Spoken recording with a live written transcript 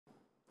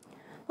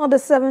The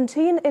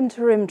 17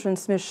 Interim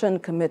Transmission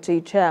Committee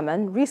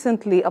chairmen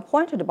recently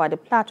appointed by the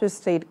Plateau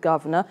State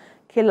Governor,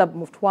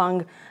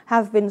 Mutfwang,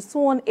 have been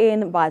sworn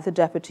in by the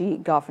Deputy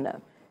Governor.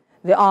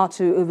 They are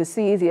to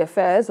oversee the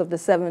affairs of the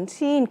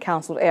 17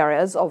 council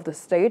areas of the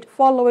state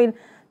following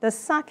the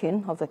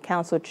sacking of the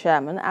council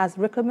chairman as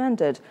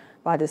recommended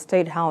by the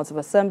State House of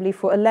Assembly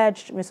for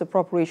alleged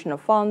misappropriation of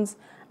funds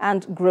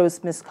and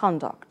gross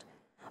misconduct.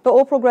 The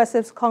All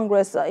Progressives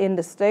Congress in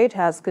the state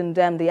has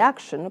condemned the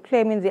action,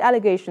 claiming the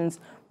allegations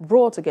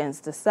brought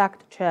against the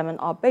sacked chairman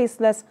are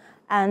baseless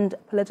and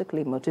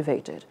politically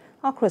motivated.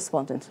 Our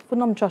correspondent,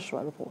 Funam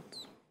Joshua,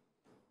 reports.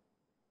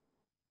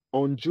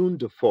 On June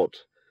the 4th,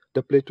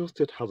 the Plateau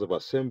State House of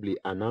Assembly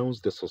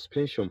announced the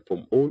suspension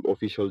from all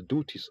official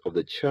duties of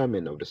the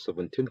chairman of the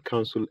 17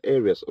 council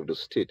areas of the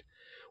state,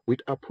 with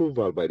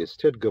approval by the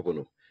state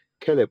governor,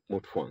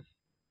 Mutfwang.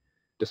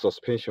 The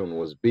suspension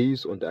was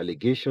based on the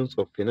allegations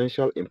of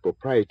financial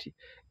impropriety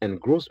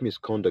and gross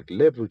misconduct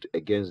leveled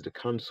against the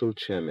council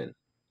chairman.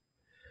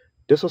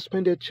 The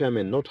suspended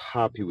chairman, not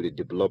happy with the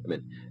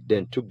development,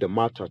 then took the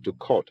matter to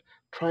court,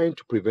 trying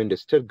to prevent the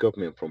state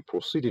government from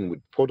proceeding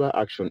with further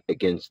action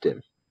against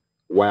them.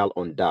 While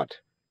on that,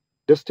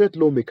 the state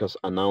lawmakers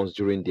announced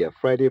during their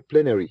Friday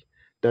plenary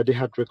that they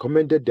had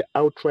recommended the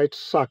outright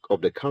sack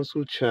of the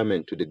council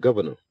chairman to the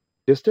governor.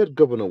 The state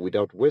governor,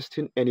 without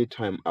wasting any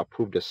time,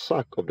 approved the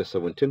sack of the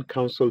 17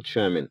 council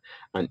chairmen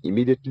and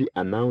immediately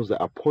announced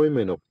the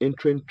appointment of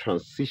Interim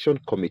Transition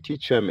Committee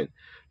chairmen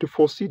to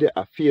foresee the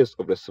affairs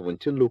of the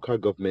 17 local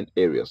government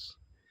areas.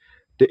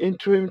 The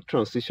Interim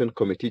Transition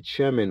Committee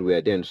chairmen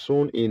were then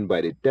sworn in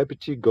by the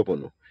deputy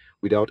governor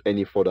without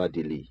any further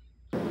delay.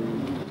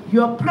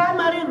 Your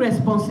primary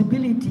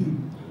responsibility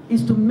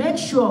is to make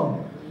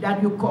sure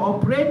that you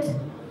cooperate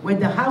with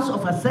the House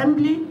of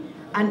Assembly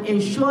and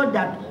ensure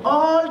that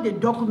all the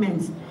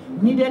documents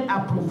needed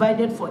are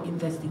provided for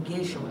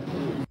investigation.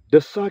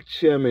 The sacked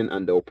chairman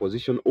and the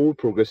opposition All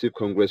Progressive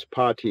Congress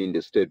party in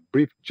the state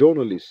briefed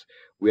journalists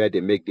where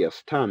they make their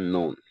stand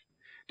known.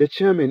 The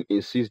chairman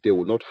insists they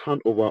will not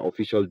hand over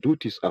official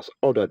duties as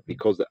ordered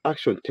because the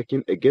action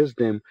taken against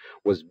them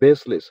was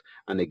baseless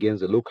and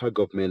against the local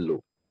government law.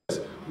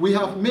 We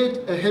have made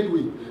a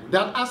headway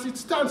that as it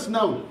stands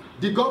now,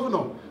 the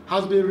governor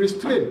has been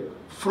restrained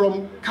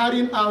from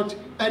carrying out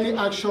any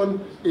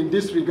action in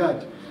this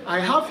regard. I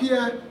have here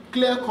a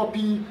clear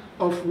copy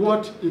of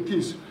what it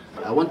is.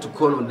 I want to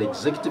call on the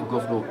executive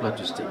governor of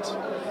Plateau State.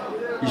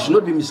 He should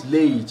not be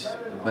misled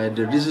by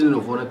the reasoning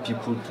of other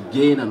people to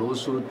gain and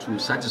also to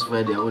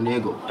satisfy their own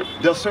ego.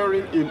 The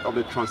swearing in of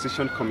the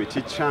Transition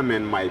Committee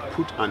chairman might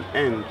put an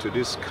end to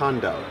this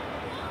scandal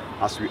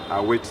as we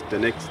await the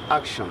next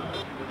action.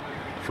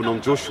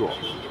 Funam Joshua,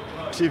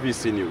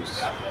 TVC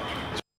News.